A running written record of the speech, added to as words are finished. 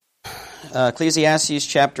Ecclesiastes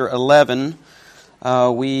chapter 11.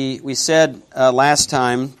 We said last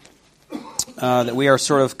time that we are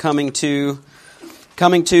sort of coming to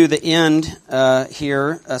the end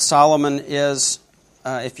here. Solomon is,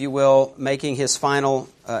 if you will, making his final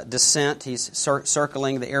descent. He's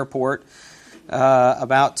circling the airport,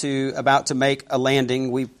 about to make a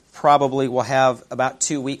landing. We probably will have about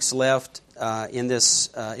 2 weeks left in this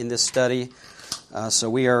study. So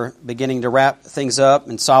we are beginning to wrap things up,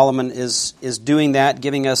 and Solomon is doing that,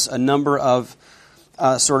 giving us a number of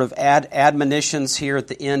sort of admonitions here at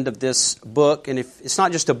the end of this book. And if it's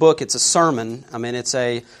not just a book, it's a sermon. I mean, it's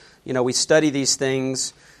we study these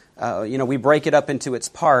things, we break it up into its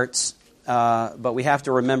parts, but we have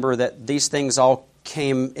to remember that these things all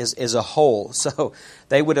came as a whole. So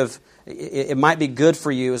they would have, it might be good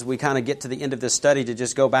for you as we kind of get to the end of this study to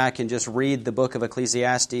just go back and just read the book of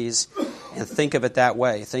Ecclesiastes and think of it that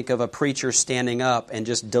way. Think of a preacher standing up and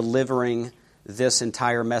just delivering this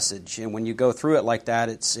entire message. And when you go through it like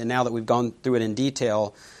that, and now that we've gone through it in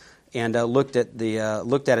detail and looked at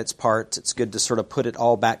its parts, it's good to sort of put it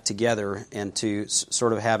all back together and to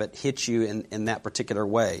sort of have it hit you in that particular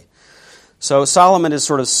way. So Solomon is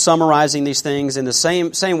sort of summarizing these things in the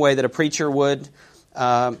same way that a preacher would.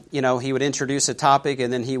 He would introduce a topic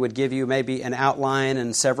and then he would give you maybe an outline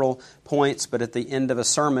and several points, but at the end of a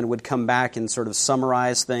sermon would come back and sort of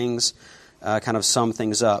summarize things, kind of sum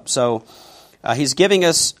things up. So he's giving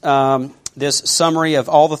us this summary of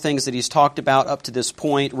all the things that he's talked about up to this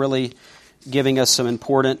point, really giving us some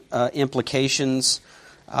important implications.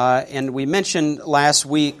 And we mentioned last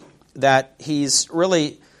week that he's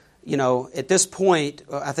really, at this point,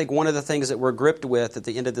 I think one of the things that we're gripped with at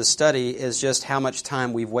the end of this study is just how much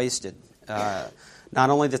time we've wasted. Not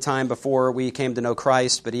only the time before we came to know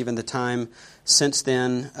Christ, but even the time since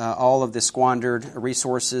then, all of the squandered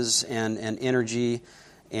resources and energy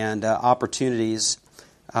and opportunities.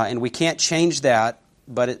 And we can't change that,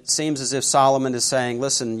 but it seems as if Solomon is saying,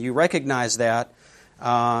 listen, you recognize that,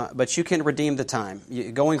 but you can redeem the time.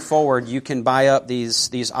 Going forward, you can buy up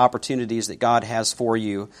these opportunities that God has for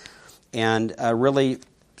you, and really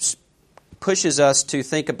pushes us to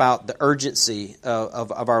think about the urgency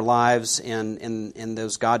of our lives and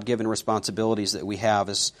those God-given responsibilities that we have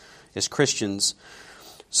as Christians.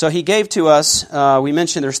 So he gave to us, we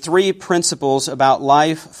mentioned there's 3 principles about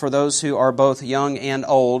life for those who are both young and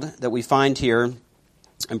old that we find here.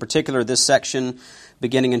 In particular, this section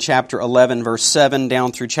beginning in chapter 11, verse 7,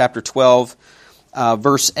 down through chapter 12,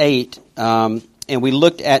 verse 8. And we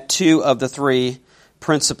looked at 2 of the 3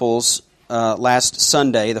 principles last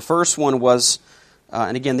Sunday. The first one was,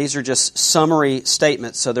 and again, these are just summary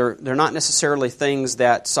statements, so they're not necessarily things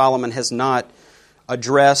that Solomon has not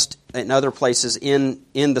addressed in other places in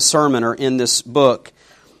the sermon or in this book.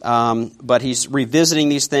 But he's revisiting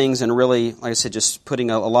these things and really, like I said, just putting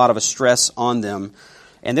a lot of a stress on them.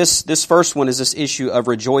 And this first one is this issue of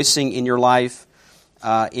rejoicing in your life,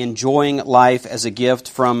 enjoying life as a gift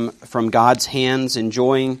from God's hands,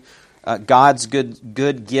 enjoying God's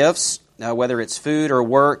good gifts, whether it's food or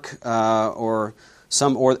work or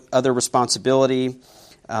some other responsibility,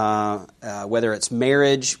 whether it's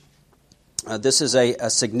marriage. This is a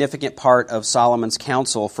significant part of Solomon's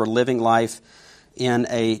counsel for living life in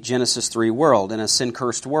a Genesis 3 world, in a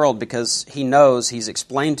sin-cursed world, because he knows, he's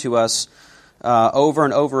explained to us over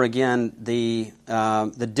and over again the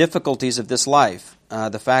difficulties of this life,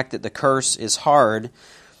 the fact that the curse is hard,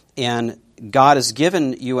 and God has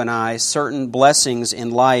given you and I certain blessings in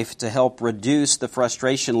life to help reduce the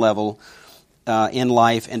frustration level in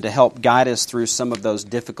life and to help guide us through some of those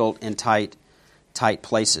difficult and tight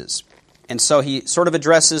places. And so he sort of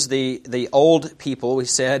addresses the old people, we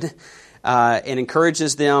said, and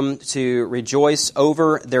encourages them to rejoice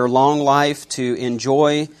over their long life, to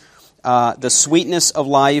enjoy the sweetness of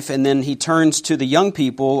life. And then he turns to the young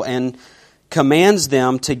people and commands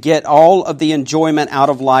them to get all of the enjoyment out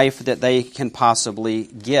of life that they can possibly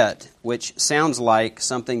get, which sounds like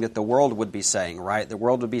something that the world would be saying, right? The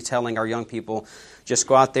world would be telling our young people, just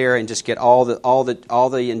go out there and just get all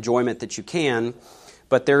the enjoyment that you can.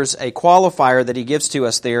 But there's a qualifier that he gives to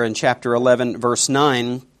us there in chapter 11, verse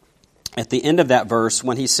 9, at the end of that verse,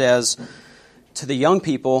 when he says to the young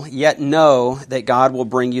people, yet know that God will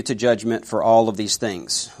bring you to judgment for all of these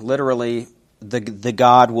things. Literally, the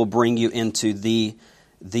God will bring you into the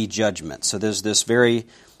judgment. So there's this very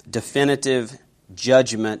definitive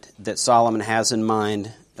judgment that Solomon has in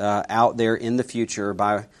mind out there in the future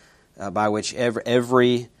by which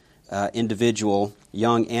every individual,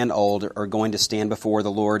 young and old, are going to stand before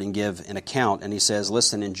the Lord and give an account. And he says,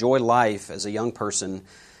 listen, enjoy life as a young person.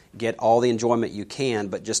 Get all the enjoyment you can,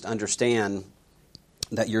 but just understand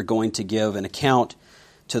that you're going to give an account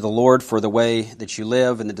to the Lord for the way that you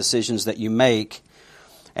live and the decisions that you make.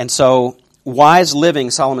 And so wise living,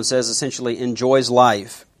 Solomon says, essentially enjoys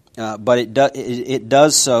life, but it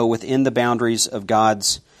does so within the boundaries of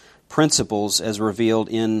God's principles as revealed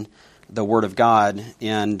in the Word of God.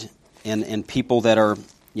 And people that are,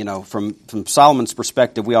 from Solomon's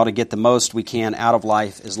perspective, we ought to get the most we can out of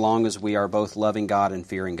life as long as we are both loving God and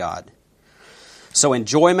fearing God. So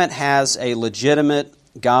enjoyment has a legitimate,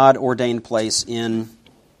 God-ordained place in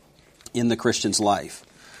the Christian's life.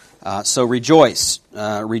 So rejoice.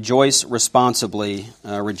 Rejoice responsibly.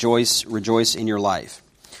 Rejoice in your life.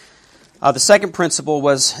 The second principle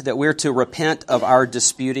was that we're to repent of our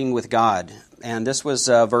disputing with God. And this was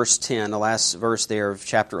verse 10, the last verse there of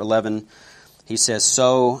chapter 11. He says,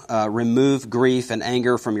 So remove grief and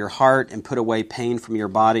anger from your heart and put away pain from your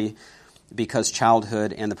body, because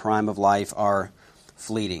childhood and the prime of life are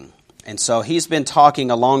fleeting. And so he's been talking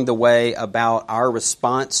along the way about our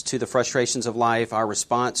response to the frustrations of life, our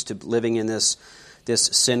response to living in this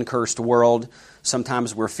sin-cursed world.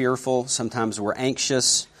 Sometimes we're fearful, sometimes we're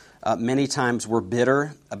anxious, many times we're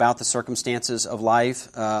bitter about the circumstances of life.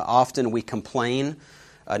 Often we complain,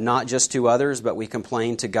 not just to others, but we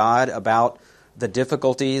complain to God about the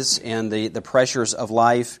difficulties and the pressures of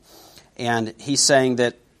life. And he's saying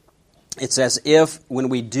that it's as if when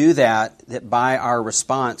we do that by our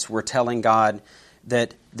response, we're telling God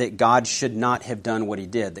that God should not have done what he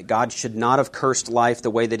did, that God should not have cursed life the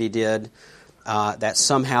way that he did, that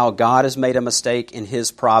somehow God has made a mistake in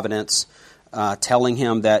his providence, telling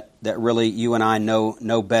him that really you and I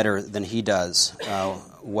know better than he does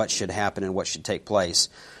what should happen and what should take place.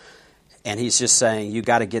 And he's just saying, you've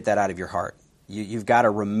got to get that out of your heart. You've got to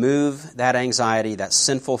remove that anxiety, that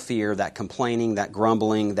sinful fear, that complaining, that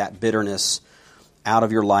grumbling, that bitterness out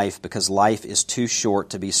of your life, because life is too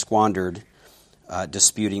short to be squandered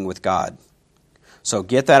disputing with God. So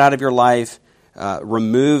get that out of your life.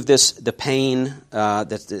 Remove the pain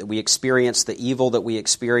that we experience, the evil that we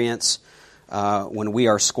experience when we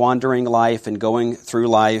are squandering life and going through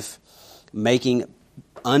life, making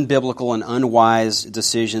unbiblical and unwise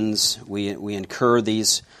decisions. We incur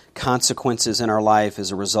these consequences in our life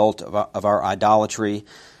as a result of our idolatry.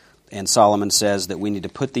 And Solomon says that we need to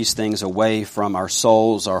put these things away from our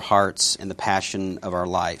souls, our hearts, and the passion of our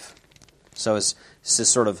life. So it's this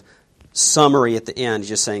sort of summary at the end,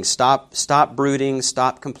 just saying stop brooding,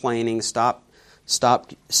 stop complaining, stop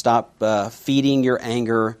feeding your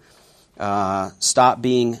anger, stop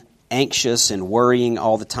being anxious and worrying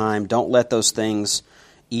all the time. Don't let those things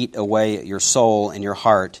eat away at your soul and your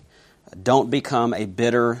heart. Don't become a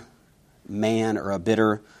bitter man or a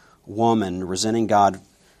bitter woman, resenting God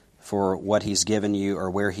for what he's given you or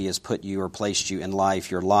where he has put you or placed you in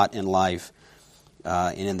life, your lot in life,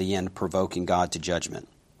 and in the end, provoking God to judgment.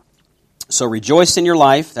 So rejoice in your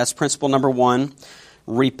life. That's principle number 1.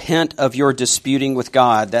 Repent of your disputing with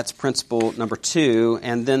God. That's principle number 2.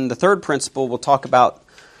 And then the third principle we'll talk about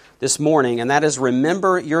this morning, and that is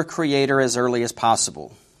remember your Creator as early as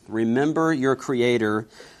possible. Remember your Creator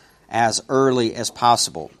as early as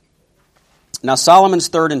possible. Now, Solomon's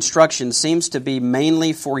third instruction seems to be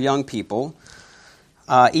mainly for young people,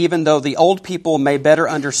 even though the old people may better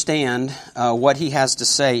understand what he has to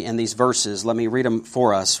say in these verses. Let me read them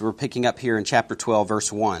for us. We're picking up here in chapter 12,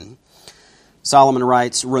 verse 1. Solomon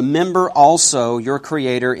writes, Remember also your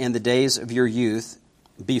Creator in the days of your youth,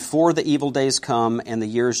 before the evil days come and the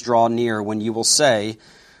years draw near, when you will say,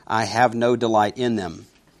 I have no delight in them.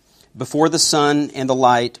 Before the sun and the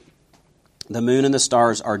light, the moon and the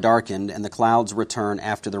stars are darkened, and the clouds return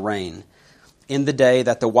after the rain. In the day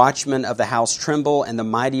that the watchmen of the house tremble and the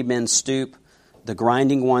mighty men stoop, the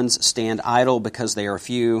grinding ones stand idle because they are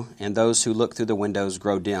few, and those who look through the windows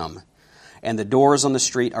grow dim. And the doors on the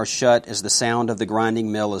street are shut as the sound of the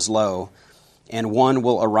grinding mill is low, and one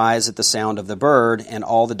will arise at the sound of the bird, and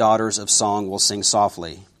all the daughters of song will sing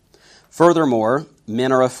softly. Furthermore,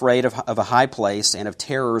 men are afraid of a high place and of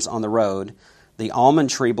terrors on the road. The almond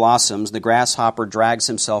tree blossoms, the grasshopper drags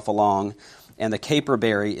himself along, and the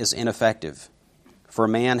caperberry is ineffective. For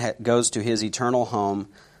man goes to his eternal home,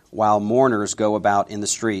 while mourners go about in the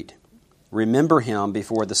street. Remember him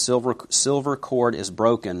before the silver cord is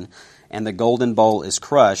broken, and the golden bowl is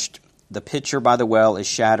crushed. The pitcher by the well is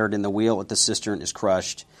shattered, and the wheel at the cistern is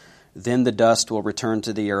crushed. Then the dust will return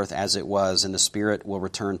to the earth as it was, and the spirit will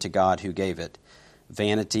return to God who gave it.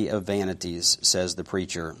 Vanity of vanities, says the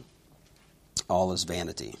preacher. All is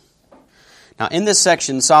vanity. Now, in this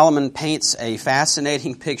section, Solomon paints a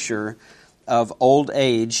fascinating picture of old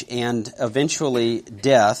age and eventually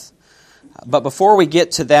death. But before we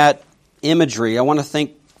get to that imagery, I want to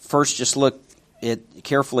just look it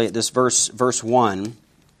carefully at this verse 1,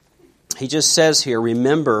 he just says here,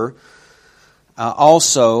 remember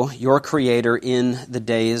also your Creator in the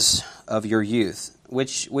days of your youth,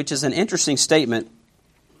 which is an interesting statement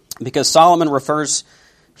because Solomon refers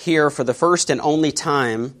here for the first and only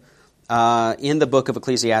time in the book of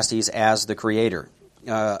Ecclesiastes as the Creator.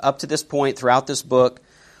 Up to this point, throughout this book,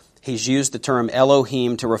 he's used the term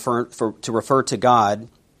Elohim to refer to God,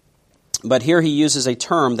 but here he uses a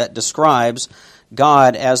term that describes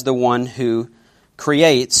God as the one who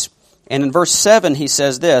creates. And in verse 7 he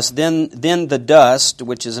says this, Then the dust,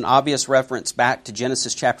 which is an obvious reference back to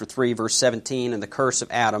Genesis chapter 3, verse 17, and the curse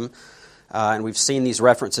of Adam, and we've seen these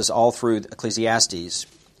references all through Ecclesiastes.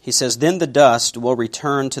 He says, Then the dust will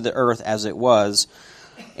return to the earth as it was,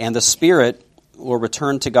 and the spirit will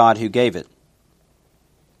return to God who gave it.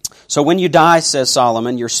 So when you die, says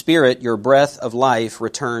Solomon, your spirit, your breath of life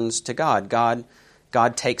returns to God. God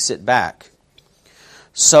takes it back.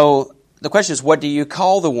 So the question is, what do you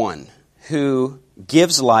call the one who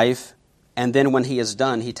gives life, and then when he is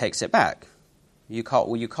done, he takes it back? You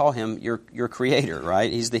call him your Creator,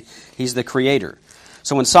 right? He's the Creator.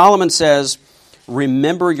 So when Solomon says,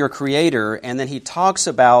 remember your Creator, and then he talks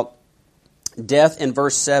about death in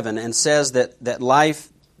verse 7 and says that life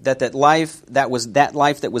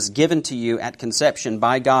that was given to you at conception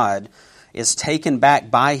by God is taken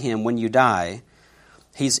back by Him when you die,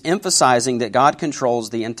 he's emphasizing that God controls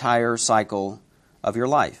the entire cycle of your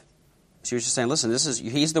life. So he's just saying, listen,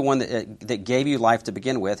 He's the one that gave you life to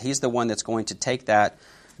begin with. He's the one that's going to take that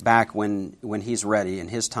back when He's ready in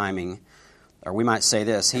His timing. Or we might say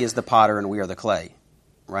this, He is the potter and we are the clay.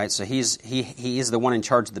 Right? So He is the one in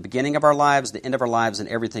charge of the beginning of our lives, the end of our lives, and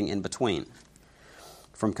everything in between.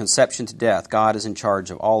 From conception to death, God is in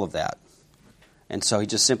charge of all of that. And so he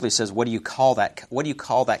just simply says, what do you call that? What do you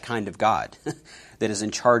call that kind of God that is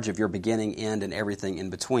in charge of your beginning, end, and everything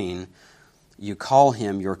in between? You call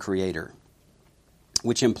Him your Creator,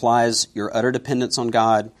 which implies your utter dependence on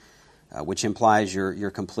God, which implies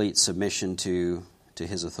your complete submission to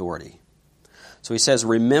His authority. So he says,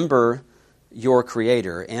 remember your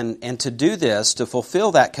Creator. And to do this, to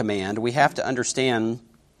fulfill that command, we have to understand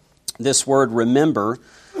this word remember,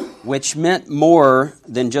 which meant more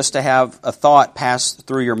than just to have a thought pass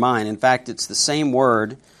through your mind. In fact, it's the same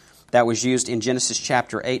word that was used in Genesis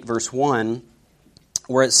chapter 8, verse 1,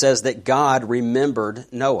 where it says that God remembered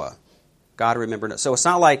Noah. God remembered Noah. So it's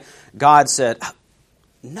not like God said,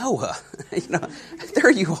 Noah, there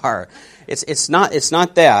you are. It's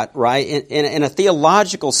not that, right? In a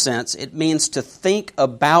theological sense, it means to think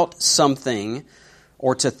about something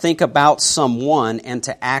or to think about someone and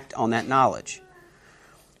to act on that knowledge.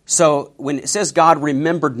 So when it says God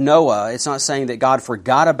remembered Noah, it's not saying that God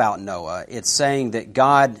forgot about Noah. It's saying that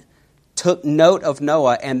God took note of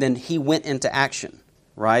Noah and then He went into action,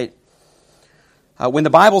 right? When the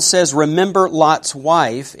Bible says remember Lot's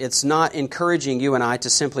wife, it's not encouraging you and I to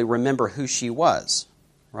simply remember who she was,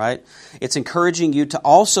 right? It's encouraging you to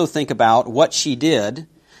also think about what she did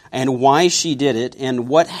and why she did it, and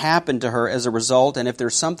what happened to her as a result, and if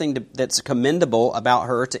there's something that's commendable about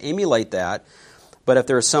her, to emulate that, but if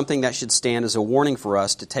there is something that should stand as a warning for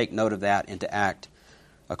us, to take note of that and to act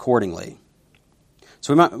accordingly.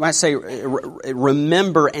 So we might say,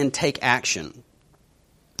 remember and take action.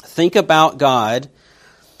 Think about God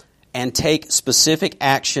and take specific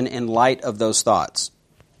action in light of those thoughts.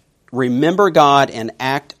 Remember God and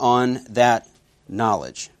act on that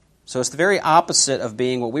knowledge. So it's the very opposite of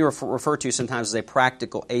being what we refer to sometimes as a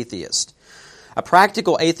practical atheist. A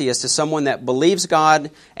practical atheist is someone that believes God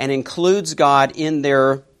and includes God in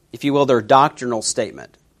their, if you will, their doctrinal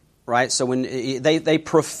statement. Right? So when they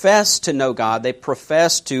profess to know God, they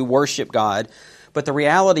profess to worship God, but the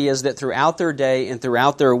reality is that throughout their day and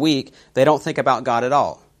throughout their week, they don't think about God at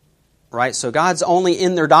all. Right? So God's only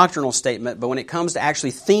in their doctrinal statement, but when it comes to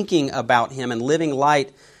actually thinking about Him and living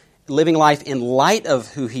life in light of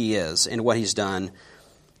who He is and what He's done,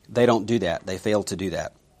 they don't do that. They fail to do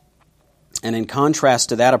that. And in contrast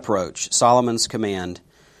to that approach, Solomon's command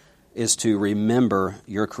is to remember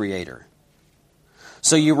your Creator.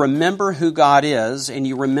 So you remember who God is and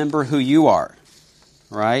you remember who you are.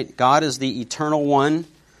 Right? God is the eternal one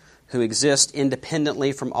who exists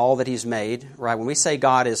independently from all that He's made. Right? When we say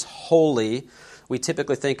God is holy, we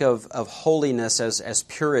typically think of holiness as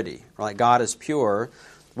purity. Right? God is pure,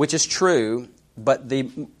 which is true, but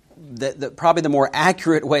probably the more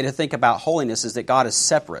accurate way to think about holiness is that God is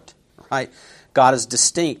separate. Right? God is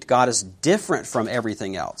distinct. God is different from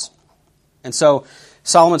everything else. And so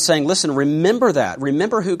Solomon's saying, listen, remember that.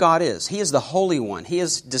 Remember who God is. He is the Holy One. He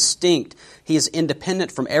is distinct. He is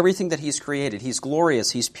independent from everything that He's created. He's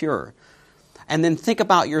glorious. He's pure. And then think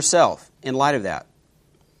about yourself in light of that,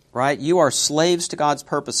 right? You are slaves to God's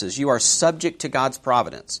purposes. You are subject to God's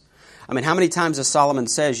providence. I mean, how many times as Solomon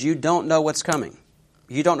says, you don't know what's coming.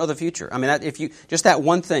 You don't know the future. I mean, just that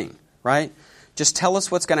one thing, right? Just tell us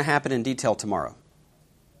what's going to happen in detail tomorrow.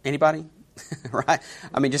 Anybody? Right?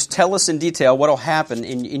 I mean, just tell us in detail what will happen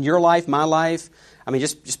in your life, my life. I mean,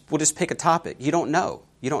 we'll just pick a topic. You don't know.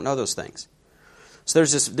 You don't know those things. So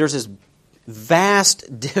there's this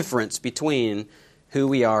vast difference between who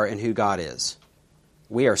we are and who God is.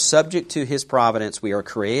 We are subject to His providence. We are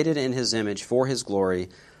created in His image for His glory.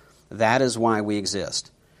 That is why we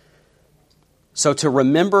exist. So to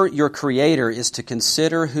remember your Creator is to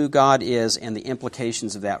consider who God is and the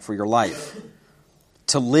implications of that for your life.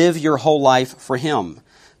 To live your whole life for Him.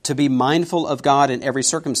 To be mindful of God in every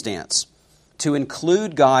circumstance. To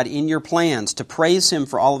include God in your plans. To praise Him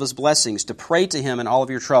for all of His blessings. To pray to Him in all of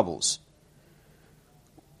your troubles.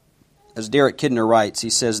 As Derek Kidner writes, he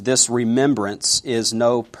says, this remembrance is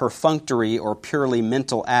no perfunctory or purely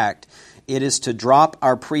mental act. It is to drop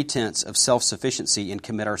our pretense of self-sufficiency and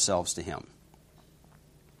commit ourselves to Him.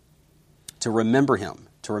 To remember Him.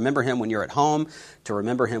 To remember Him when you're at home. To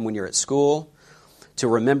remember Him when you're at school. To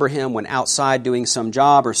remember Him when outside doing some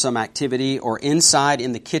job or some activity, or inside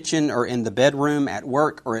in the kitchen or in the bedroom, at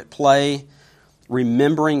work or at play.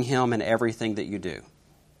 Remembering Him in everything that you do.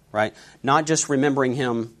 Right? Not just remembering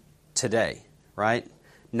Him today. Right?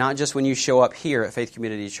 Not just when you show up here at Faith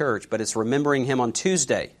Community Church, but it's remembering Him on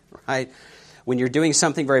Tuesday. Right? When you're doing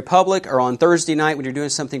something very public, or on Thursday night when you're doing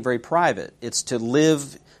something very private. It's to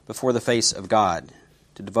live before the face of God,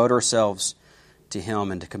 to devote ourselves to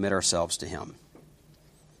Him and to commit ourselves to Him.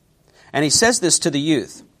 And he says this to the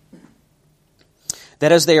youth,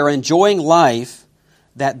 that as they are enjoying life,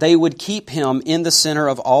 that they would keep Him in the center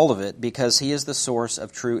of all of it, because He is the source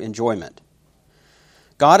of true enjoyment.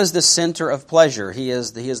 God is the center of pleasure. He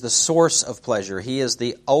is the source of pleasure. He is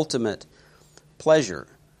the ultimate pleasure.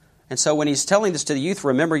 And so when he's telling this to the youth,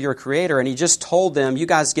 remember your Creator, and he just told them, you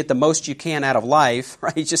guys get the most you can out of life,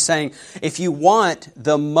 right? He's just saying, if you want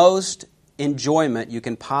the most enjoyment you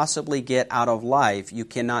can possibly get out of life, you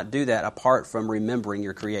cannot do that apart from remembering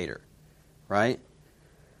your Creator, right?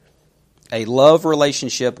 A love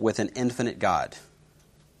relationship with an infinite God.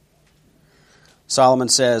 Solomon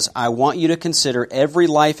says, I want you to consider every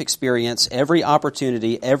life experience, every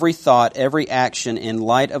opportunity, every thought, every action in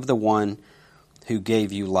light of the one who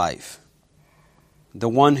gave you life. The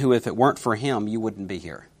one who, if it weren't for Him, you wouldn't be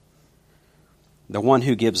here. The one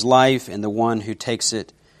who gives life and the one who takes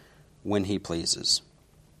it when He pleases.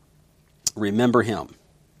 Remember Him.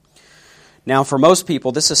 Now, for most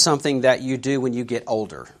people, this is something that you do when you get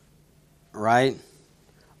older, right?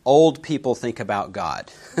 Old people think about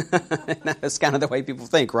God. That's kind of the way people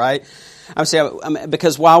think, right? I'm saying,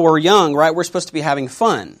 because while we're young, right, we're supposed to be having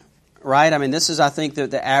fun. Right? I mean, this is, I think,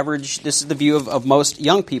 the average, this is the view of most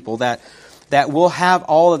young people, that we'll have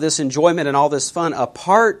all of this enjoyment and all this fun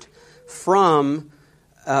apart from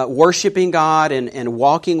worshiping God and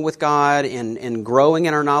walking with God and growing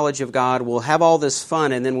in our knowledge of God. We'll have all this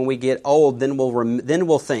fun, and then when we get old, then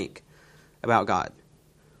we'll think about God.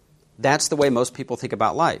 That's the way most people think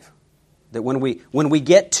about life. That when we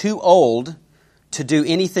get too old to do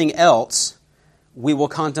anything else, we will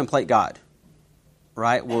contemplate God.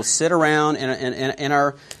 Right? We'll sit around in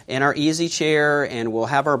our easy chair, and we'll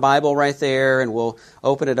have our Bible right there, and we'll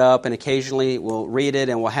open it up, and occasionally we'll read it,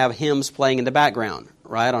 and we'll have hymns playing in the background,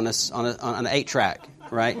 right, on an 8-track,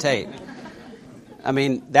 right, tape. I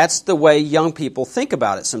mean, that's the way young people think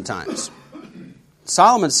about it sometimes.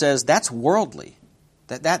 Solomon says that's worldly.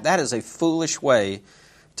 That is a foolish way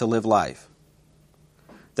to live life.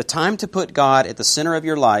 The time to put God at the center of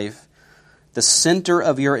your life, the center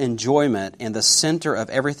of your enjoyment, and the center of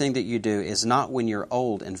everything that you do is not when you're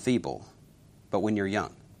old and feeble, but when you're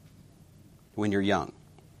young. When you're young.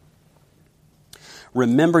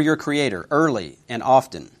 Remember your Creator early and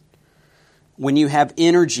often. When you have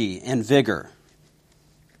energy and vigor.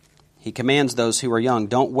 He commands those who are young,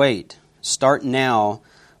 don't wait. Start now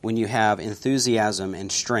when you have enthusiasm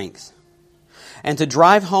and strength. And to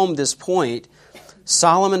drive home this point,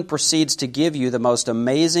 Solomon proceeds to give you the most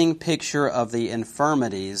amazing picture of the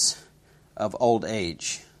infirmities of old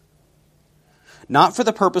age. Not for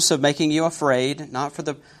the purpose of making you afraid, not for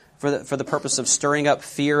the purpose of stirring up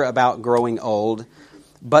fear about growing old,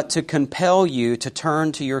 but to compel you to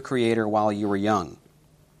turn to your Creator while you were young.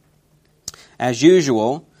 As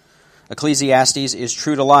usual, Ecclesiastes is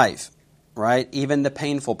true to life, right? Even the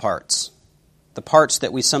painful parts, the parts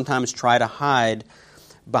that we sometimes try to hide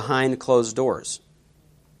behind closed doors.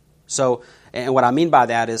 So, and what I mean by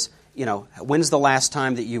that is, when's the last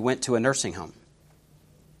time that you went to a nursing home?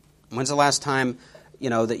 When's the last time,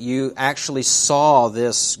 that you actually saw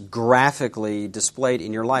this graphically displayed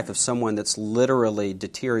in your life of someone that's literally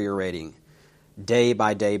deteriorating day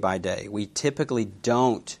by day by day? We typically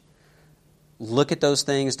don't look at those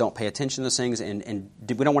things, don't pay attention to those things, and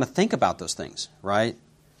we don't want to think about those things, right?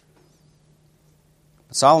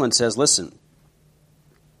 But Solomon says, listen,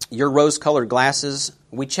 your rose-colored glasses,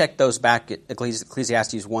 we checked those back at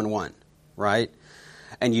Ecclesiastes 1:1, right?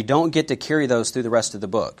 And you don't get to carry those through the rest of the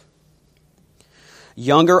book.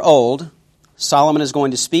 Young or old, Solomon is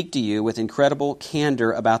going to speak to you with incredible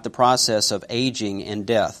candor about the process of aging and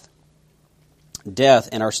death. Death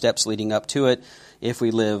and our steps leading up to it if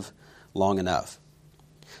we live long enough.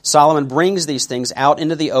 Solomon brings these things out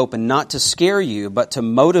into the open not to scare you, but to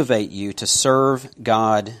motivate you to serve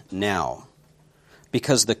God now.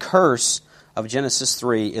 Because the curse of Genesis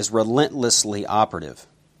 3 is relentlessly operative,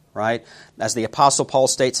 right? As the Apostle Paul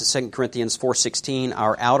states in 2 Corinthians 4:16,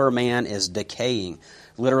 our outer man is decaying.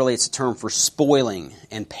 Literally, it's a term for spoiling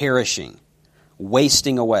and perishing,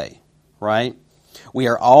 wasting away, right? We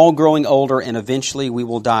are all growing older, and eventually we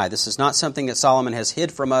will die. This is not something that Solomon has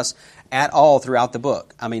hid from us at all throughout the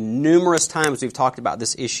book. I mean, numerous times we've talked about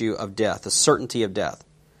this issue of death, the certainty of death.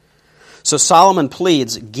 So Solomon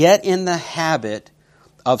pleads, get in the habit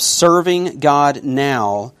of serving God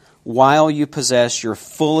now while you possess your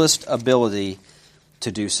fullest ability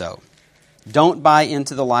to do so. Don't buy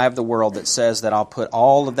into the lie of the world that says that I'll put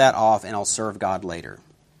all of that off and I'll serve God later.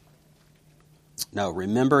 No,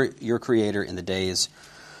 remember your Creator in the days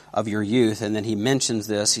of your youth. And then he mentions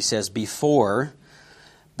this. He says, before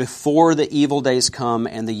the evil days come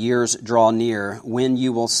and the years draw near, when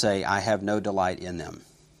you will say, I have no delight in them.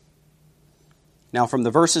 Now, from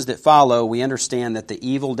the verses that follow, we understand that the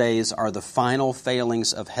evil days are the final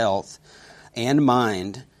failings of health and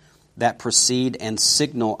mind that precede and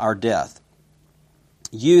signal our death.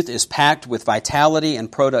 Youth is packed with vitality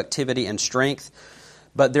and productivity and strength,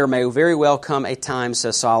 but there may very well come a time,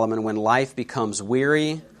 says Solomon, when life becomes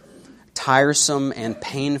weary, tiresome, and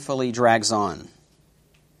painfully drags on.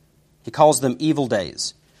 He calls them evil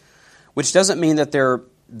days, which doesn't mean that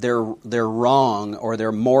they're wrong or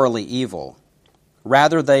they're morally evil.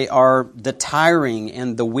 Rather, they are the tiring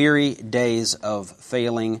and the weary days of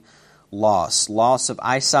failing loss. Loss of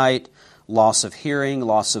eyesight, loss of hearing,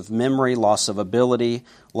 loss of memory, loss of ability,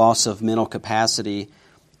 loss of mental capacity,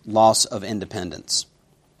 loss of independence.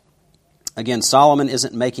 Again, Solomon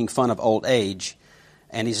isn't making fun of old age,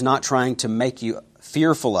 and he's not trying to make you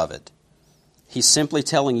fearful of it. He's simply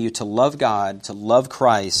telling you to love God, to love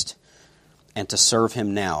Christ, and to serve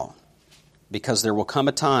Him now. Because there will come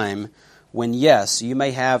a time when, yes, you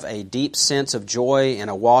may have a deep sense of joy and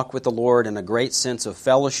a walk with the Lord and a great sense of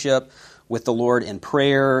fellowship with the Lord in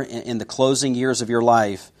prayer in the closing years of your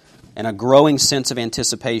life and a growing sense of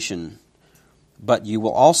anticipation. But you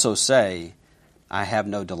will also say, I have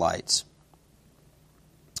no delights.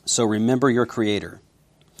 So remember your Creator.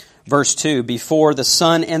 Verse 2, before the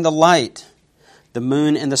sun and the light, the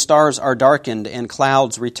moon and the stars are darkened, and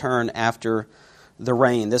clouds return after the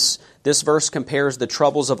rain. This verse compares the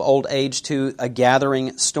troubles of old age to a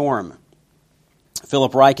gathering storm.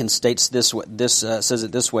 Philip Ryken states says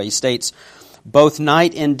it this way. He states, both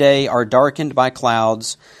night and day are darkened by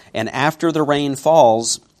clouds, and after the rain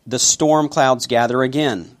falls, the storm clouds gather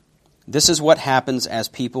again. This is what happens as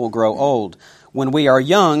people grow old. When we are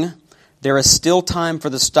young, there is still time for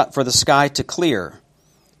the sky to clear.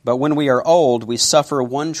 But when we are old, we suffer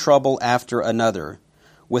one trouble after another,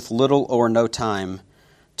 with little or no time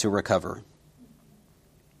to recover.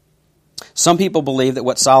 Some people believe that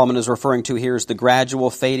what Solomon is referring to here is the gradual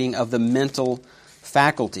fading of the mental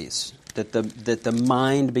faculties, that the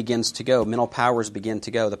mind begins to go, mental powers begin to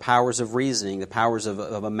go, the powers of reasoning, the powers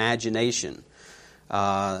of imagination,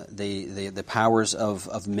 the powers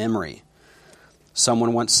of memory.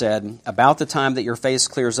 Someone once said, about the time that your face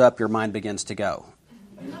clears up, your mind begins to go.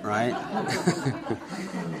 Right?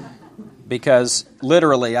 Because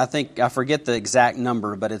literally, I forget the exact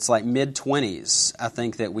number, but it's like mid-20s, I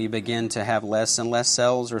think that we begin to have less and less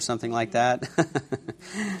cells or something like that.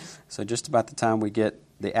 So just about the time we get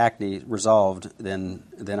the acne resolved, then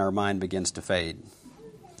our mind begins to fade.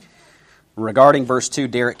 Regarding verse 2,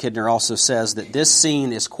 Derek Kidner also says that this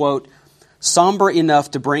scene is, quote, somber enough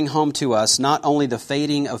to bring home to us not only the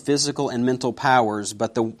fading of physical and mental powers,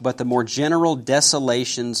 but the more general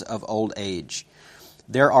desolations of old age.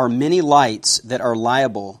 There are many lights that are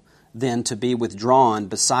liable then to be withdrawn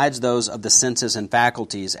besides those of the senses and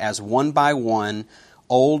faculties, as one by one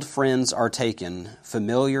old friends are taken,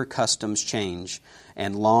 familiar customs change,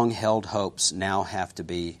 and long-held hopes now have to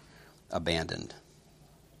be abandoned.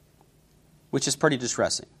 Which is pretty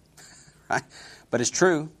distressing. right? But it's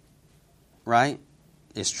true, right?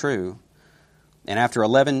 It's true. And after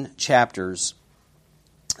 11 chapters,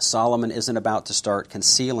 Solomon isn't about to start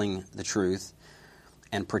concealing the truth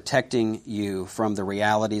and protecting you from the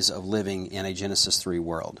realities of living in a Genesis 3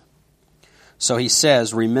 world. So he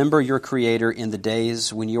says, remember your Creator in the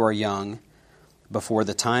days when you are young, before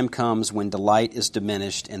the time comes when delight is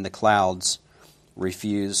diminished and the clouds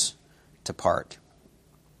refuse to part.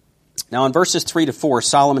 Now in verses 3 to 4,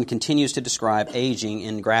 Solomon continues to describe aging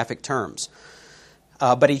in graphic terms.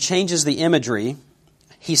 But he changes the imagery.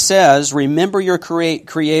 He says, remember your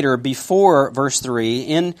Creator before, verse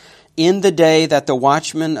 3, in the day that the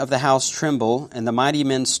watchmen of the house tremble, and the mighty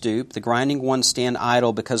men stoop, the grinding ones stand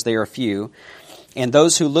idle because they are few, and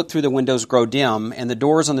those who look through the windows grow dim, and the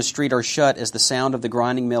doors on the street are shut as the sound of the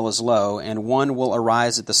grinding mill is low, and one will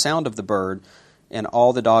arise at the sound of the bird, and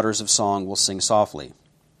all the daughters of song will sing softly.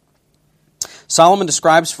 Solomon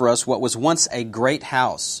describes for us what was once a great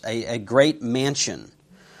house, a great mansion,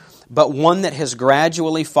 but one that has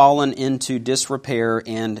gradually fallen into disrepair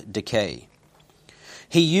and decay.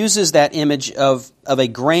 He uses that image of a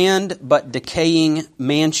grand but decaying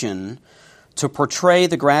mansion to portray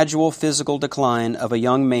the gradual physical decline of a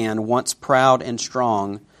young man once proud and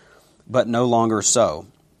strong, but no longer so.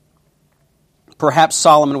 Perhaps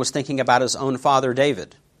Solomon was thinking about his own father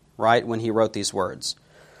David, right, when he wrote these words.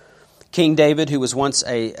 King David, who was once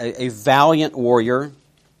a valiant warrior,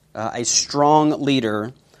 a strong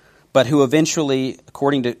leader, but who eventually,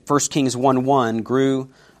 according to 1 Kings 1:1, grew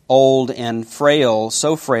old and frail,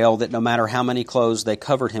 so frail that no matter how many clothes they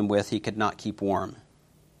covered him with, he could not keep warm.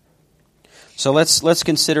 So let's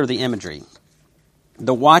consider the imagery.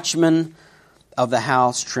 The watchmen of the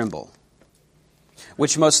house tremble,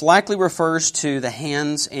 which most likely refers to the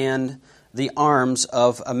hands and the arms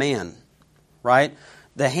of a man, right?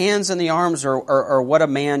 The hands and the arms are what a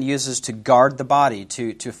man uses to guard the body,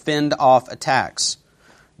 to fend off attacks.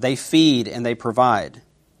 They feed and they provide.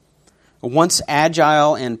 Once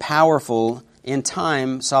agile and powerful, in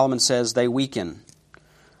time, Solomon says, they weaken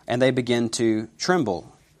and they begin to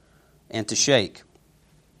tremble and to shake.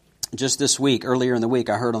 Just this week, earlier in the week,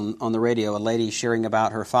 I heard on the radio a lady sharing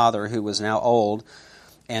about her father who was now old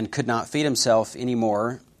and could not feed himself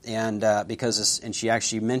anymore, and she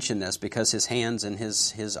actually mentioned this because his hands and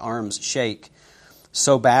his arms shake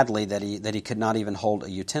so badly that he could not even hold a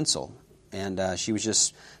utensil. And she was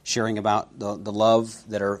just sharing about the love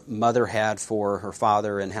that her mother had for her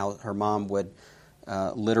father and how her mom would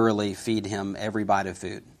literally feed him every bite of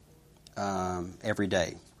food every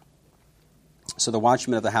day. So the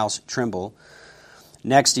watchmen of the house tremble.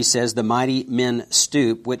 Next he says, the mighty men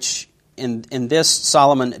stoop, which in this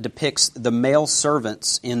Solomon depicts the male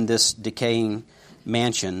servants in this decaying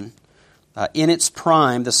mansion. In its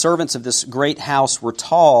prime, the servants of this great house were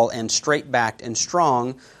tall and straight-backed and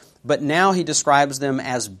strong, but now he describes them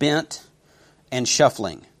as bent and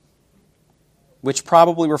shuffling, which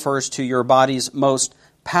probably refers to your body's most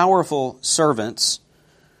powerful servants,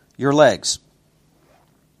 your legs.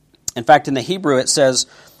 In fact, in the Hebrew it says,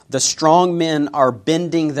 the strong men are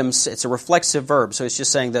bending themselves. It's a reflexive verb, so it's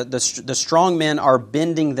just saying that the strong men are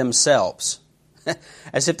bending themselves.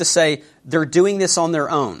 As if to say, they're doing this on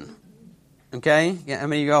their own. Okay? Yeah, I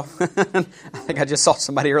mean, you go, I think I just saw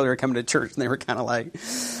somebody earlier coming to church, and they were kind of like,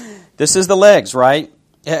 this is the legs, right?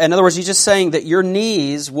 In other words, he's just saying that your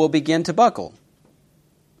knees will begin to buckle.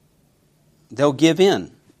 They'll give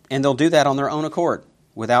in, and they'll do that on their own accord,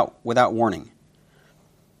 without warning.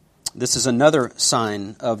 This is another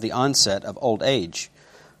sign of the onset of old age.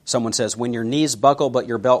 Someone says, when your knees buckle, but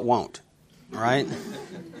your belt won't, right?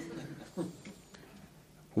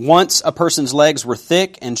 Once a person's legs were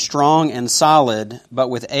thick and strong and solid, but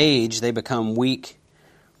with age they become weak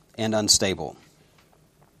and unstable.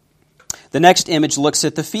 The next image looks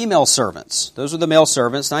at the female servants. Those are the male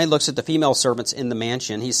servants. Now he looks at the female servants in the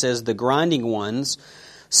mansion. He says, the grinding ones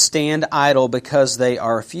stand idle because they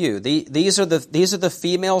are few. These are the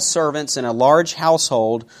female servants in a large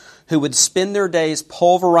household who would spend their days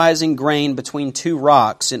pulverizing grain between two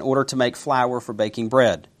rocks in order to make flour for baking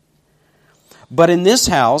bread. But in this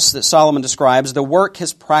house that Solomon describes, the work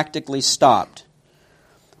has practically stopped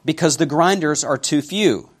because the grinders are too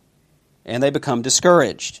few and they become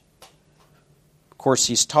discouraged. Of course,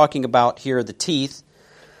 he's talking about here the teeth,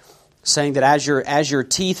 saying that as your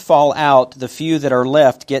teeth fall out, the few that are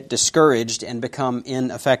left get discouraged and become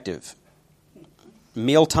ineffective.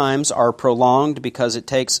 Meal times are prolonged because it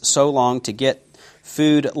takes so long to get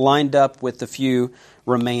food lined up with the few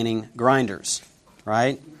remaining grinders,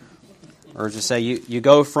 right? Or just say you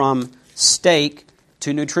go from steak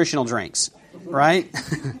to nutritional drinks, right?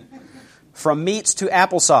 From meats to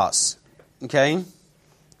applesauce, Okay?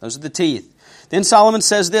 Those are the teeth. Then Solomon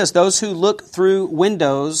says this, those who look through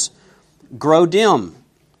windows grow dim.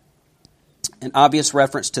 An obvious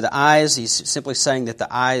reference to the eyes. He's simply saying that the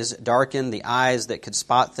eyes darken, the eyes that could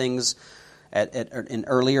spot things in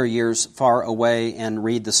earlier years far away and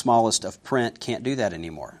read the smallest of print can't do that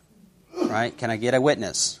anymore. Right? Can I get a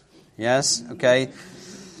witness? Yes? Okay.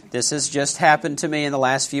 This has just happened to me in the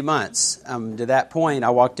last few months. To that point, I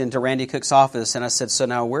walked into Randy Cook's office and I said, so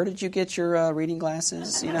now where did you get your reading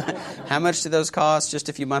glasses? You know, how much did those cost just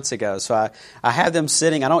a few months ago? So I have them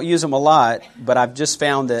sitting. I don't use them a lot, but I've just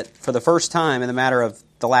found that for the first time in the matter of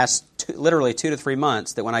the last literally 2 to 3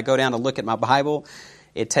 months, that when I go down to look at my Bible,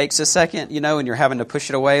 it takes a second, you know, and you're having to push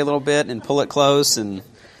it away a little bit and pull it close, and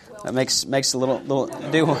that makes a little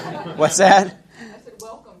do. What's that?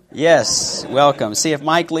 Yes, welcome. See, if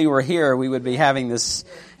Mike Lee were here, we would be having this.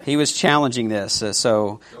 He was challenging this.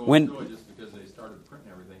 So when just because they started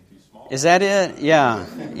printing everything too small. Is that it? Yeah.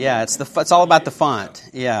 It's all about the font.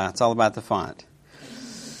 Yeah, it's all about the font.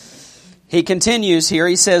 He continues here.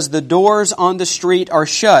 He says the doors on the street are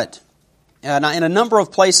shut. Now, in a number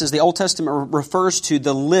of places, the Old Testament refers to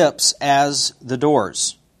the lips as the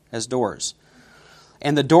doors,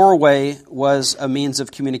 and the doorway was a means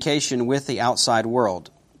of communication with the outside world.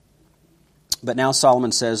 But now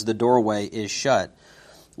Solomon says the doorway is shut,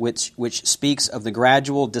 which speaks of the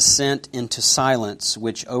gradual descent into silence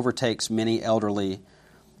which overtakes many elderly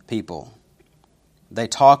people. They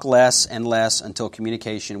talk less and less until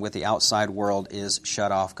communication with the outside world is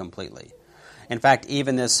shut off completely. In fact,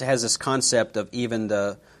 even this has this concept of even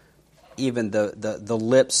the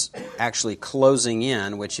lips actually closing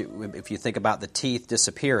in, which if you think about the teeth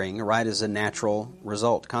disappearing, right, is a natural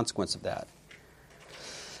consequence of that.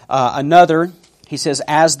 Another, he says,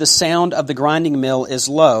 as the sound of the grinding mill is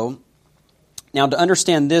low. Now, to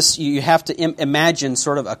understand this, you have to imagine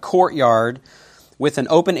sort of a courtyard with an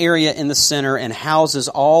open area in the center and houses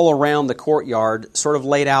all around the courtyard, sort of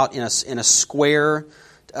laid out in a square,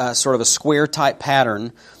 sort of a square-type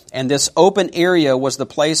pattern. And this open area was the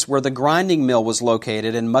place where the grinding mill was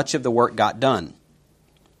located, and much of the work got done.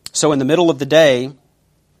 So in the middle of the day,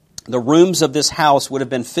 the rooms of this house would have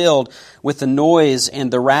been filled with the noise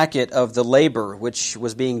and the racket of the labor which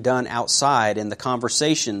was being done outside, and the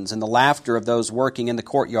conversations and the laughter of those working in the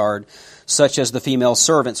courtyard, such as the female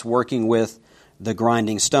servants working with the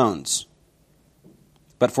grinding stones.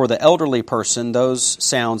 But for the elderly person, those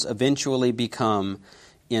sounds eventually become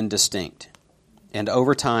indistinct and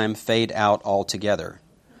over time fade out altogether.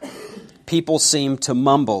 People seem to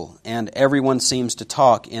mumble, and everyone seems to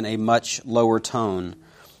talk in a much lower tone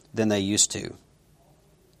than they used to.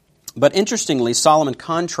 But interestingly, Solomon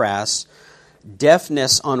contrasts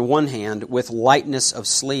deafness on one hand with lightness of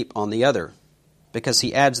sleep on the other, because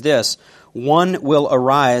he adds this, one will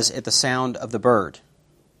arise at the sound of the bird.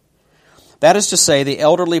 That is to say, the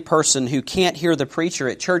elderly person who can't hear the preacher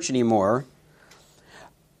at church anymore,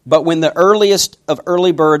 but when the earliest of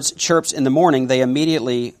early birds chirps in the morning, they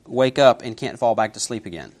immediately wake up and can't fall back to sleep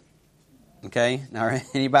again. Okay, now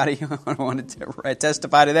anybody want to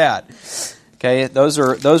testify to that? Okay, those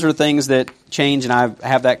are things that change, and I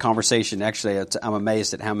have that conversation. Actually, I'm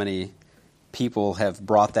amazed at how many people have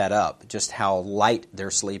brought that up, just how light their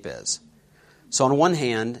sleep is. So on one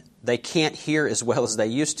hand, they can't hear as well as they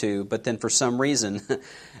used to, but then for some reason,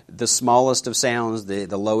 the smallest of sounds, the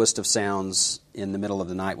lowest of sounds in the middle of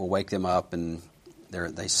the night will wake them up, and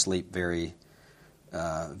they sleep very,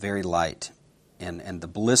 very light. And the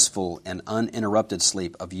blissful and uninterrupted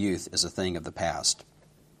sleep of youth is a thing of the past.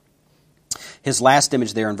 His last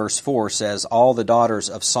image there in verse 4 says, all the daughters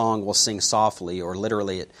of song will sing softly, or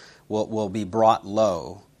literally it will be brought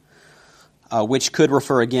low, which could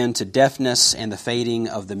refer again to deafness and the fading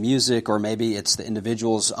of the music, or maybe it's the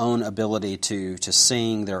individual's own ability to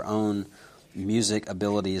sing, their own music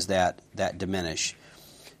abilities that diminish.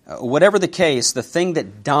 Whatever the case, the thing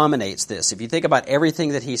that dominates this, if you think about everything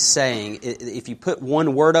that he's saying, if you put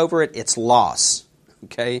one word over it, it's loss.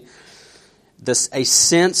 Okay? A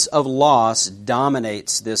sense of loss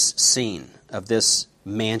dominates this scene of this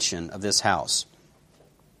mansion, of this house.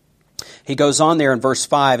 He goes on there in verse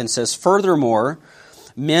 5 and says, furthermore,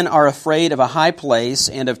 men are afraid of a high place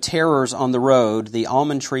and of terrors on the road. The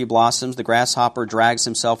almond tree blossoms, the grasshopper drags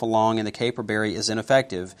himself along, and the caperberry is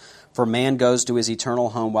ineffective. For man goes to his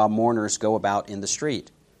eternal home while mourners go about in the street.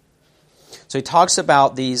 So he talks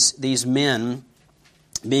about these men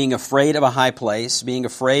being afraid of a high place, being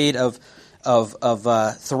afraid of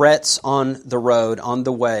threats on the road, on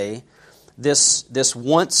the way. This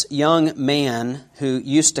once young man who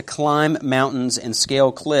used to climb mountains and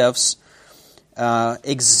scale cliffs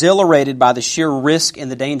exhilarated by the sheer risk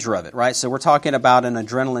and the danger of it, right? So we're talking about an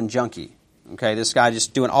adrenaline junkie. Okay, this guy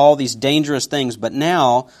just doing all these dangerous things, but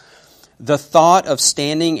now the thought of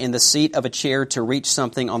standing in the seat of a chair to reach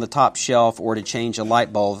something on the top shelf or to change a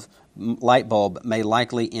light bulb may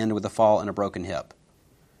likely end with a fall and a broken hip.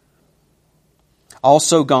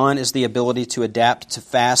 Also gone is the ability to adapt to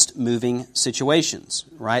fast-moving situations,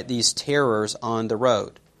 right? These terrors on the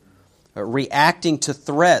road. Reacting to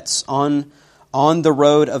threats on the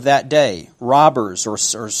road of that day, robbers or a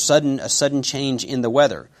sudden change in the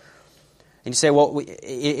weather. And you say, well,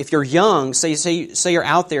 if you're young, say you're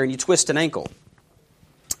out there and you twist an ankle.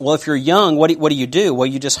 Well, if you're young, what do you do? Well,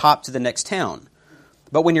 you just hop to the next town.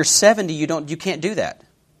 But when you're 70, you can't do that,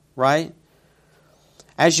 right?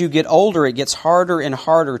 As you get older, it gets harder and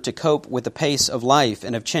harder to cope with the pace of life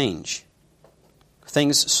and of change.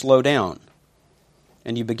 Things slow down,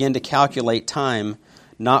 and you begin to calculate time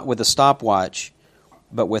not with a stopwatch,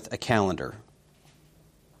 but with a calendar.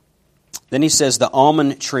 Then he says the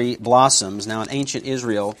almond tree blossoms. Now, in ancient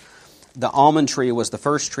Israel, the almond tree was the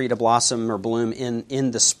first tree to blossom or bloom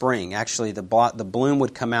in the spring. Actually, the bloom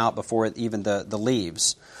would come out before even the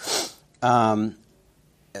leaves.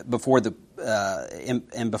 Before the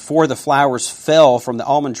flowers fell from the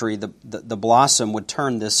almond tree, the blossom would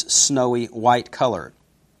turn this snowy white color.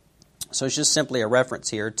 So it's just simply a reference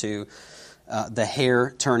here to the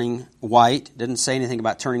hair turning white. Didn't say anything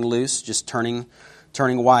about turning loose, just turning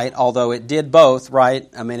white, although it did both, right?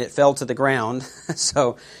 I mean, it fell to the ground.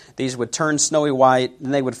 So these would turn snowy white,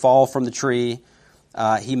 and they would fall from the tree.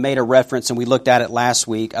 He made a reference, and we looked at it last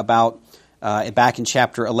week, about back in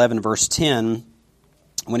chapter 11, verse 10,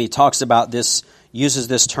 when he talks about this, uses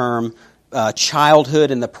this term,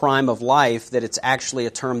 childhood in the prime of life, that it's actually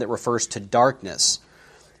a term that refers to darkness.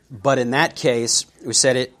 But in that case, we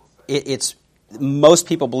said it's most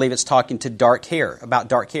people believe it's talking to dark hair, about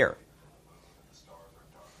dark hair.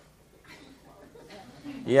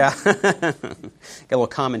 Yeah, got a little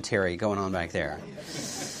commentary going on back there.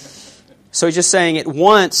 So he's just saying it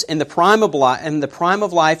once in the prime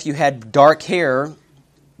of life you had dark hair,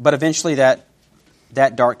 but eventually that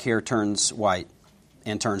dark hair turns white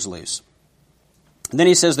and turns loose. And then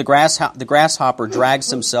he says the grasshopper drags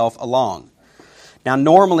himself along. Now,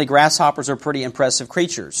 normally grasshoppers are pretty impressive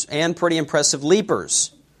creatures and pretty impressive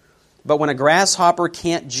leapers. But when a grasshopper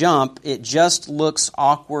can't jump, it just looks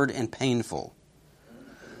awkward and painful.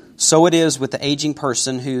 So it is with the aging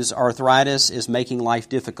person whose arthritis is making life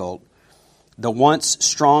difficult. The once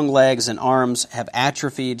strong legs and arms have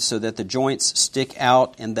atrophied so that the joints stick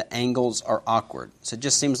out and the angles are awkward. So it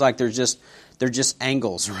just seems like they're just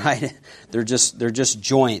angles, right? They're just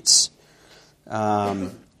joints.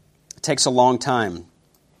 It takes a long time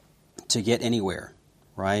to get anywhere,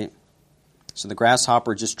 right? So the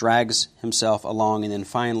grasshopper just drags himself along, and then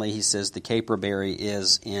finally he says the caperberry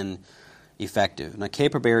is ineffective. Now,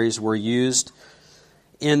 caperberries were used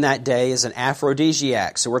in that day as an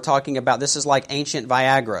aphrodisiac. So we're talking about, this is like ancient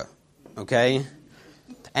Viagra, okay?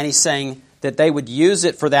 And he's saying that they would use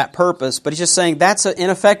it for that purpose, but he's just saying that's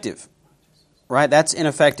ineffective, right? That's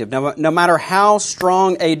ineffective. No matter how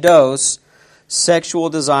strong a dose, sexual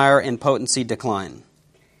desire and potency decline.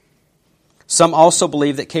 Some also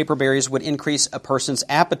believe that caperberries would increase a person's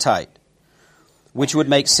appetite, which would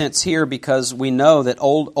make sense here because we know that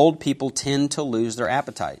old people tend to lose their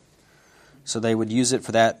appetite. So they would use it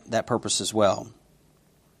for that purpose as well.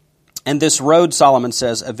 And this road, Solomon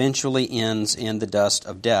says, eventually ends in the dust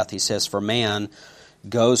of death. He says, for man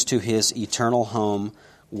goes to his eternal home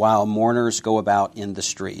while mourners go about in the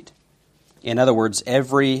street. In other words,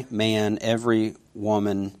 every man, every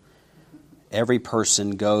woman, every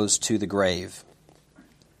person goes to the grave.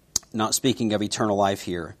 Not speaking of eternal life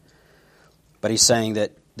here, but he's saying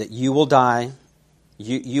that you will die.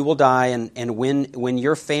 You will die, and when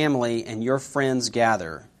your family and your friends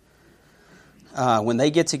gather, when they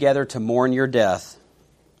get together to mourn your death,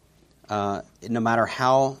 no matter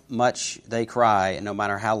how much they cry and no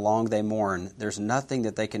matter how long they mourn, there's nothing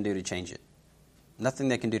that they can do to change it. Nothing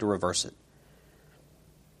they can do to reverse it.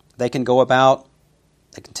 They can go about,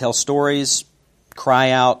 they can tell stories, cry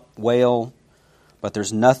out, wail, but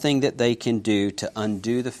there's nothing that they can do to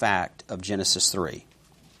undo the fact of Genesis 3.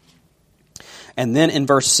 And then in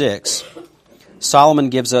verse 6, Solomon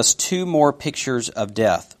gives us two more pictures of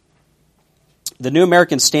death. The New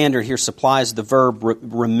American Standard here supplies the verb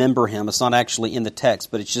remember him. It's not actually in the text,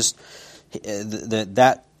 but it's just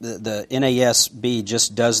the NASB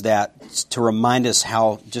just does that to remind us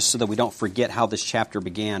just so that we don't forget how this chapter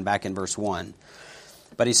began back in verse 1.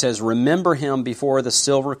 But he says, remember him before the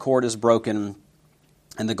silver cord is broken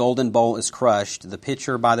and the golden bowl is crushed. The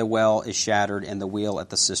pitcher by the well is shattered, and the wheel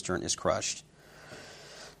at the cistern is crushed.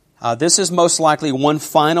 This is most likely one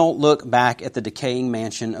final look back at the decaying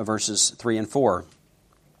mansion of verses 3 and 4.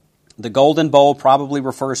 The golden bowl probably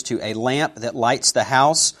refers to a lamp that lights the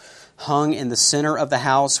house, hung in the center of the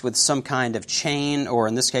house with some kind of chain, or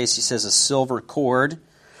in this case he says a silver cord.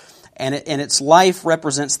 And its life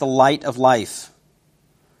represents the light of life.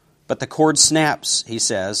 But the cord snaps, he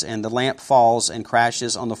says, and the lamp falls and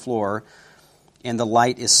crashes on the floor, and the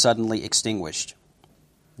light is suddenly extinguished.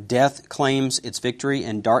 Death claims its victory,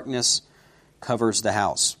 and darkness covers the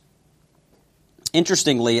house.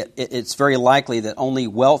 Interestingly, it's very likely that only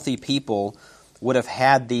wealthy people would have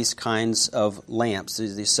had these kinds of lamps,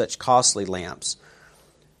 these such costly lamps,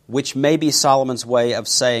 which may be Solomon's way of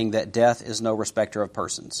saying that death is no respecter of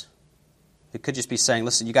persons. It could just be saying,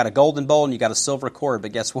 listen, you got a golden bowl and you got a silver cord,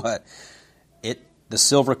 but guess what? The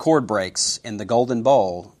silver cord breaks and the golden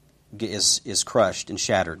bowl is crushed and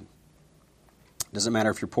shattered. Doesn't matter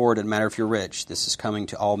if you're poor, doesn't matter if you're rich. This is coming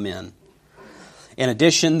to all men. In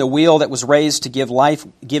addition, the wheel that was raised to give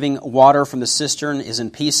life-giving water from the cistern is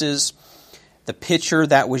in pieces. The pitcher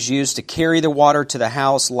that was used to carry the water to the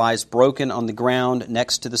house lies broken on the ground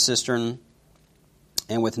next to the cistern.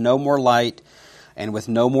 And with no more light and with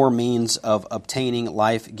no more means of obtaining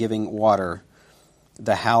life-giving water,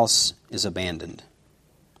 the house is abandoned.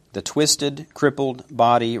 The twisted, crippled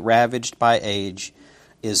body, ravaged by age,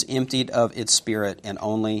 is emptied of its spirit, and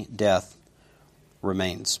only death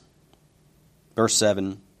remains. Verse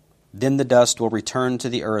 7, then the dust will return to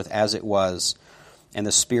the earth as it was, and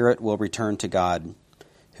the spirit will return to God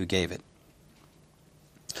who gave it.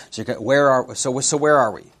 So where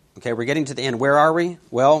are we? Okay, we're getting to the end. Where are we?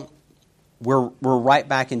 Well, we're right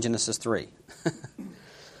back in Genesis 3.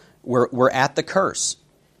 We're at the curse.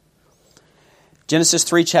 Genesis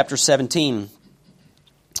 3, chapter 17,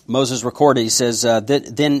 Moses recorded, he says,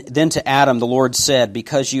 Then to Adam the Lord said,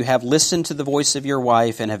 because you have listened to the voice of your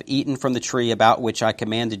wife and have eaten from the tree about which I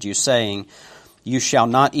commanded you, saying, you shall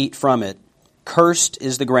not eat from it. Cursed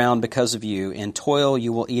is the ground because of you, and toil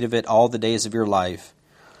you will eat of it all the days of your life.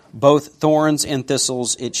 Both thorns and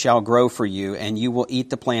thistles it shall grow for you, and you will eat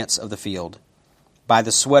the plants of the field. By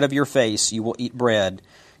the sweat of your face you will eat bread,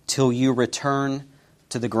 till you return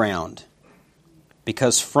to the ground,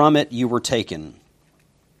 because from it you were taken.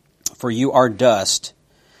 For you are dust,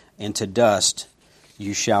 and to dust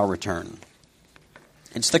you shall return.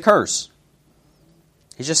 It's the curse.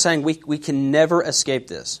 He's just saying we can never escape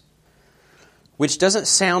this, which doesn't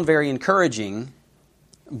sound very encouraging,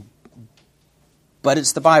 but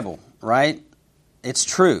it's the Bible, right? It's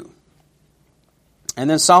true. And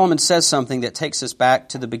then Solomon says something that takes us back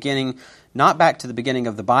to the beginning, not back to the beginning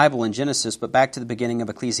of the Bible in Genesis, but back to the beginning of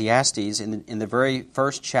Ecclesiastes in the very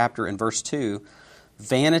first chapter in verse 2.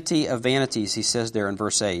 Vanity of vanities, he says there in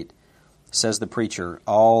verse 8, says the preacher,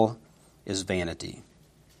 all is vanity.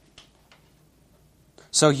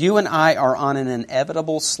 So you and I are on an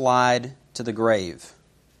inevitable slide to the grave.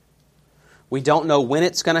 We don't know when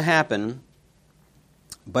it's going to happen,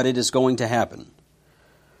 but it is going to happen.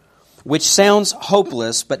 Which sounds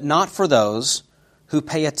hopeless, but not for those who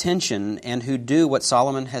pay attention and who do what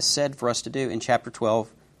Solomon has said for us to do in chapter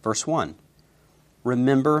 12, verse 1.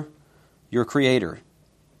 Remember your Creator.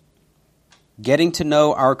 Getting to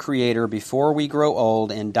know our Creator before we grow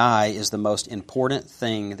old and die is the most important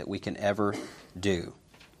thing that we can ever do.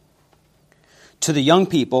 To the young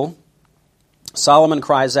people, Solomon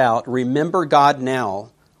cries out, remember God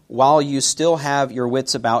now while you still have your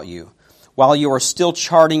wits about you, while you are still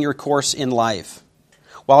charting your course in life,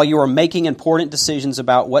 while you are making important decisions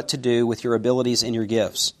about what to do with your abilities and your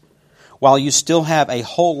gifts, while you still have a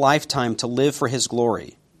whole lifetime to live for His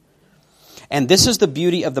glory. And this is the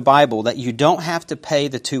beauty of the Bible, that you don't have to pay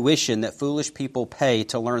the tuition that foolish people pay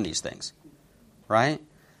to learn these things, right?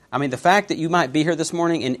 I mean, the fact that you might be here this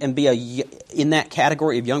morning and be in that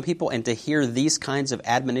category of young people and to hear these kinds of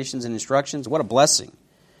admonitions and instructions, what a blessing.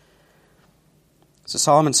 So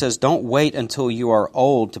Solomon says, don't wait until you are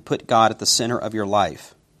old to put God at the center of your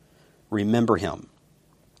life. Remember Him.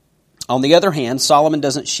 On the other hand, Solomon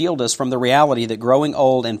doesn't shield us from the reality that growing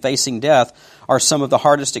old and facing death are some of the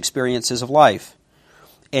hardest experiences of life.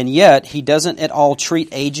 And yet, he doesn't at all treat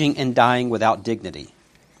aging and dying without dignity.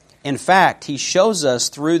 In fact, he shows us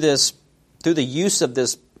through the use of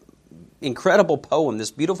this incredible poem,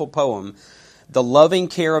 this beautiful poem, the loving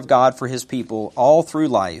care of God for His people all through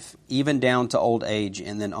life, even down to old age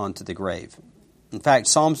and then on to the grave. In fact,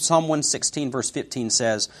 Psalm 116 verse 15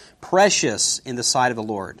 says, precious in the sight of the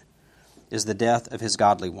Lord is the death of His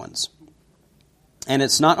godly ones. And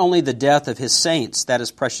it's not only the death of His saints that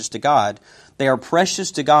is precious to God, They are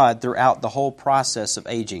precious to God throughout the whole process of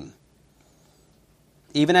aging.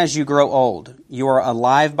 Even as you grow old, you are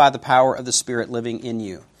alive by the power of the Spirit living in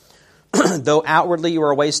you. Though outwardly you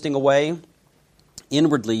are wasting away,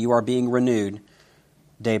 inwardly you are being renewed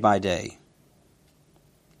day by day.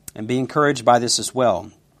 And be encouraged by this as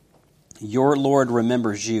well. Your Lord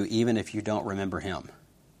remembers you even if you don't remember Him.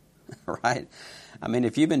 Right? I mean,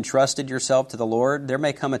 if you've entrusted yourself to the Lord, there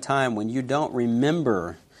may come a time when you don't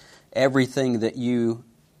remember everything that you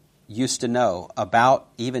used to know about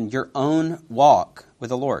even your own walk with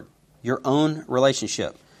the Lord, your own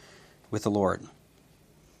relationship with the Lord.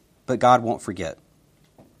 But God won't forget.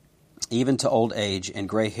 Even to old age and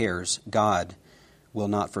gray hairs, God will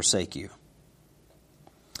not forsake you.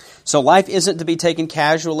 So life isn't to be taken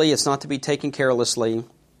casually. It's not to be taken carelessly,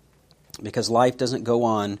 because life doesn't go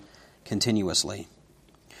on continuously.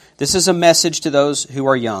 This is a message to those who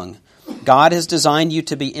are young. God has designed you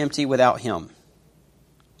to be empty without Him.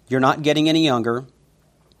 You're not getting any younger.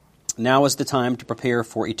 Now is the time to prepare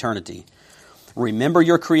for eternity. Remember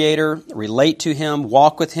your Creator, relate to Him,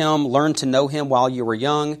 walk with Him, learn to know Him while you are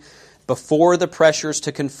young, before the pressures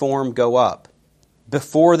to conform go up,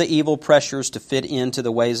 before the evil pressures to fit into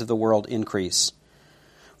the ways of the world increase.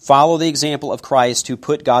 Follow the example of Christ, who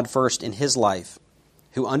put God first in His life,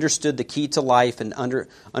 who understood the key to life and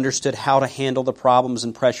understood how to handle the problems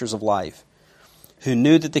and pressures of life, who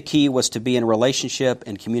knew that the key was to be in relationship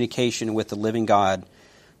and communication with the living God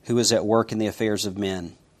who is at work in the affairs of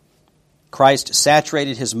men. Christ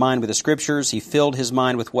saturated His mind with the Scriptures. He filled His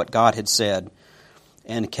mind with what God had said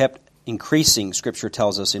and kept increasing, Scripture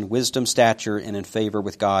tells us, in wisdom, stature, and in favor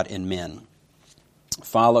with God and men.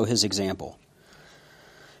 Follow His example.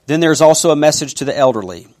 Then there's also a message to the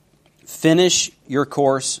elderly. Finish your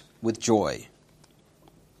course with joy,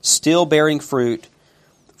 still bearing fruit,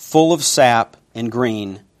 full of sap and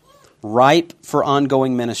green, ripe for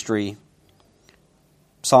ongoing ministry.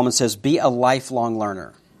 Solomon says, be a lifelong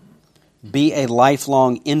learner. Be a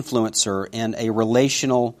lifelong influencer and a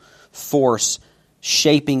relational force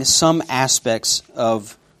shaping some aspect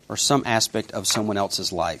of someone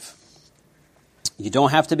else's life. You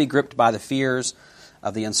don't have to be gripped by the fears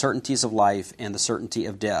of the uncertainties of life and the certainty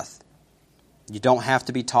of death. You don't have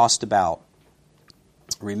to be tossed about.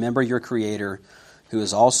 Remember your Creator, who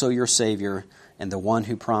is also your Savior and the one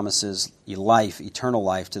who promises life, eternal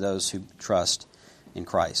life, to those who trust in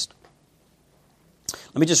Christ.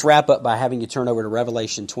 Let me just wrap up by having you turn over to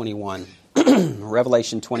Revelation 21.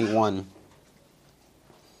 Revelation 21.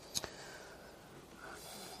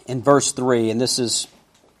 In verse 3, and this is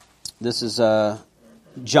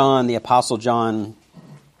John, the Apostle John.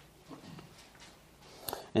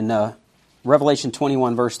 In Revelation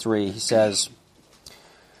 21, verse 3, he says,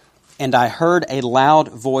 "And I heard a loud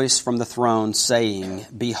voice from the throne saying,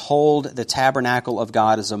 Behold, the tabernacle of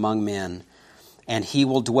God is among men, and He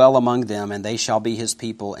will dwell among them, and they shall be His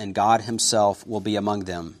people, and God Himself will be among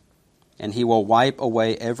them. And He will wipe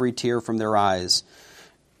away every tear from their eyes,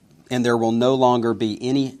 and there will no longer be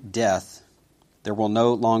any death. There will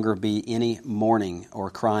no longer be any mourning or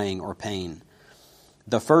crying or pain.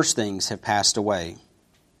 The first things have passed away.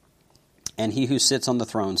 And He who sits on the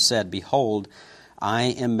throne said, Behold, I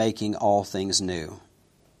am making all things new.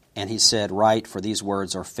 And He said, Write, for these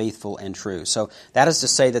words are faithful and true." So that is to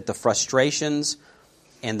say that the frustrations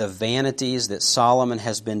and the vanities that Solomon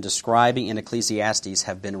has been describing in Ecclesiastes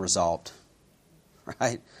have been resolved.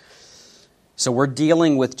 Right? So we're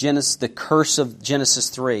dealing with the curse of Genesis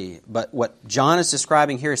 3. But what John is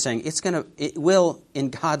describing here is saying it will, in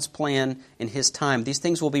God's plan, in His time, these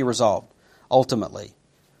things will be resolved, ultimately.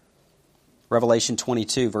 Revelation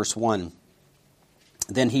 22, verse 1.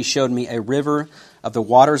 "Then He showed me a river of the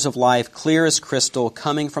waters of life, clear as crystal,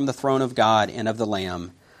 coming from the throne of God and of the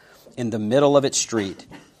Lamb, in the middle of its street.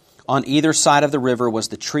 On either side of the river was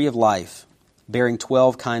the tree of life, bearing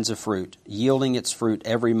 12 kinds of fruit, yielding its fruit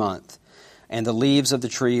every month. And the leaves of the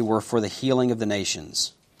tree were for the healing of the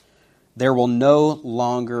nations. There will no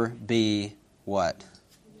longer be," what?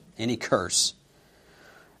 "Any curse.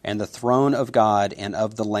 And the throne of God and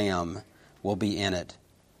of the Lamb will be in it,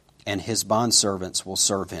 and His bondservants will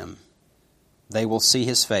serve Him. They will see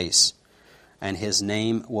His face, and His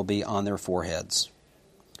name will be on their foreheads.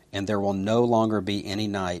 And there will no longer be any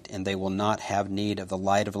night, and they will not have need of the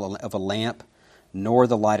light of a lamp, nor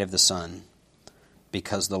the light of the sun,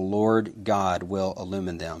 because the Lord God will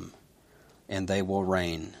illumine them, and they will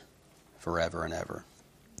reign forever and ever."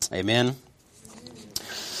 Amen.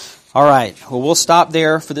 All right. Well, we'll stop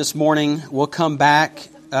there for this morning. We'll come back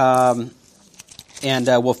and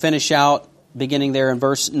we'll finish out beginning there in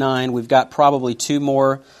verse 9. We've got probably 2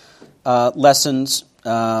 more lessons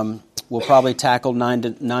we'll probably tackle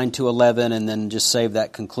 9 to 11, and then just save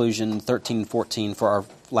that conclusion 13 and 14 for our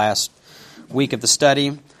last week of the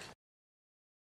study.